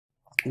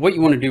what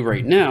you want to do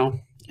right now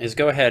is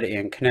go ahead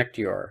and connect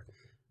your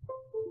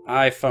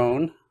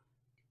iPhone,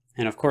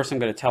 and of course I'm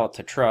going to tell it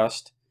to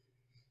trust.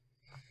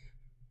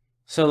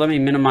 So let me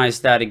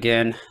minimize that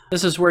again.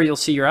 This is where you'll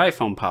see your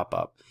iPhone pop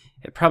up.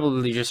 It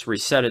probably just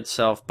reset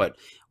itself, but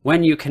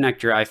when you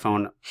connect your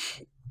iPhone,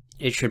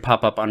 it should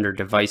pop up under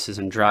devices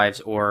and drives,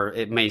 or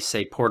it may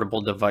say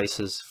portable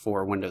devices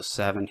for Windows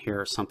 7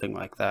 here or something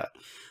like that.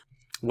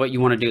 What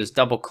you want to do is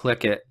double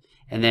click it,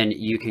 and then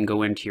you can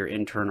go into your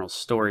internal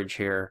storage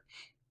here.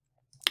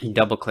 You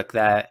double click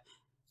that,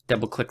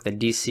 double click the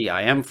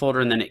DCIM folder,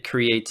 and then it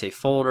creates a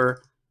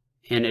folder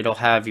and it'll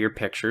have your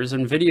pictures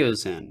and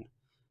videos in.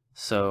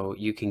 So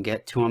you can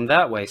get to them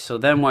that way. So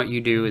then what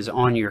you do is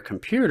on your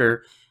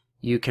computer,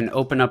 you can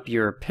open up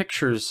your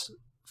pictures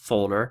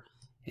folder,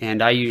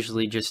 and I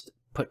usually just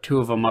put 2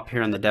 of them up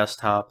here on the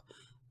desktop.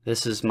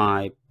 This is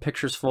my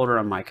pictures folder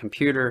on my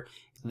computer.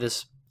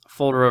 This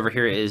folder over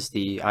here is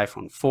the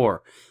iPhone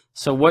 4.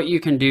 So what you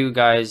can do,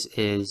 guys,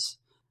 is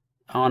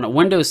on a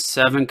Windows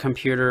 7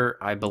 computer,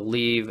 I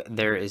believe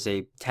there is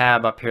a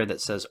tab up here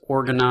that says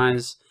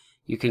Organize.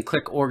 You can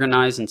click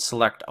Organize and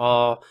select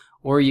all,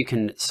 or you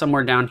can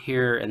somewhere down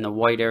here in the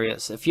white area.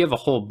 So if you have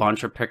a whole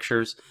bunch of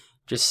pictures,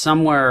 just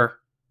somewhere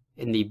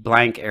in the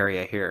blank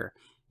area here,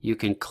 you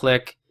can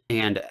click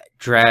and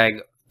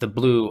drag the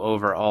blue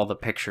over all the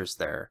pictures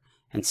there,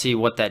 and see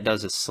what that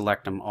does is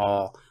select them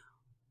all.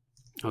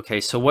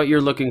 Okay, so what you're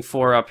looking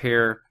for up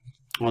here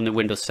on the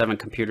Windows 7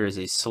 computer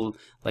is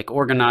like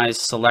Organize,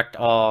 select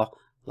all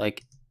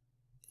like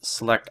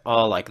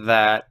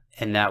that,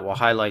 and that will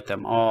highlight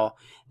them all.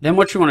 Then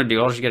what you want to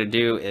do, all you got to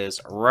do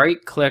is right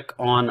click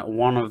on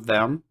one of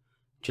them.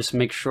 Just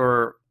make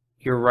sure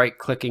you're right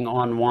clicking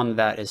on one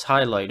that is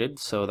highlighted.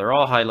 So they're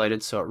all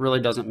highlighted, so it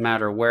really doesn't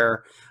matter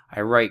where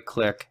I right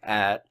click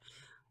at.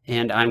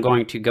 And I'm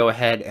going to go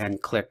ahead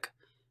and click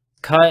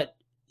cut,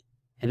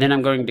 and then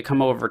I'm going to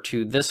come over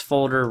to this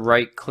folder,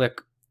 right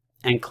click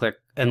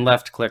and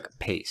left click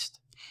paste.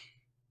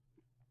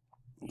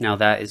 Now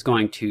that is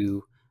going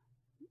to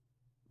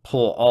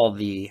pull all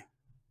the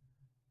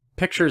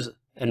pictures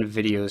and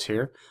videos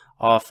here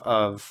off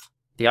of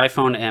the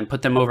iPhone and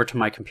put them over to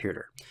my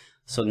computer.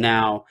 So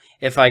now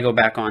if I go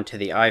back onto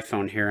the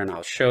iPhone here, and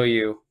I'll show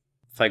you,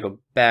 if I go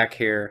back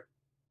here,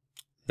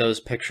 those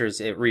pictures,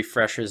 it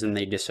refreshes and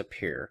they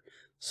disappear.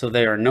 So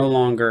they are no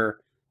longer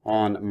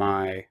on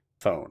my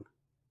phone.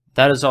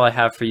 That is all I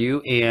have for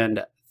you,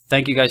 and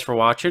thank you guys for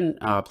watching.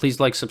 Please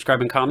like, subscribe,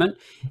 and comment,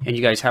 and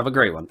you guys have a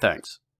great one. Thanks.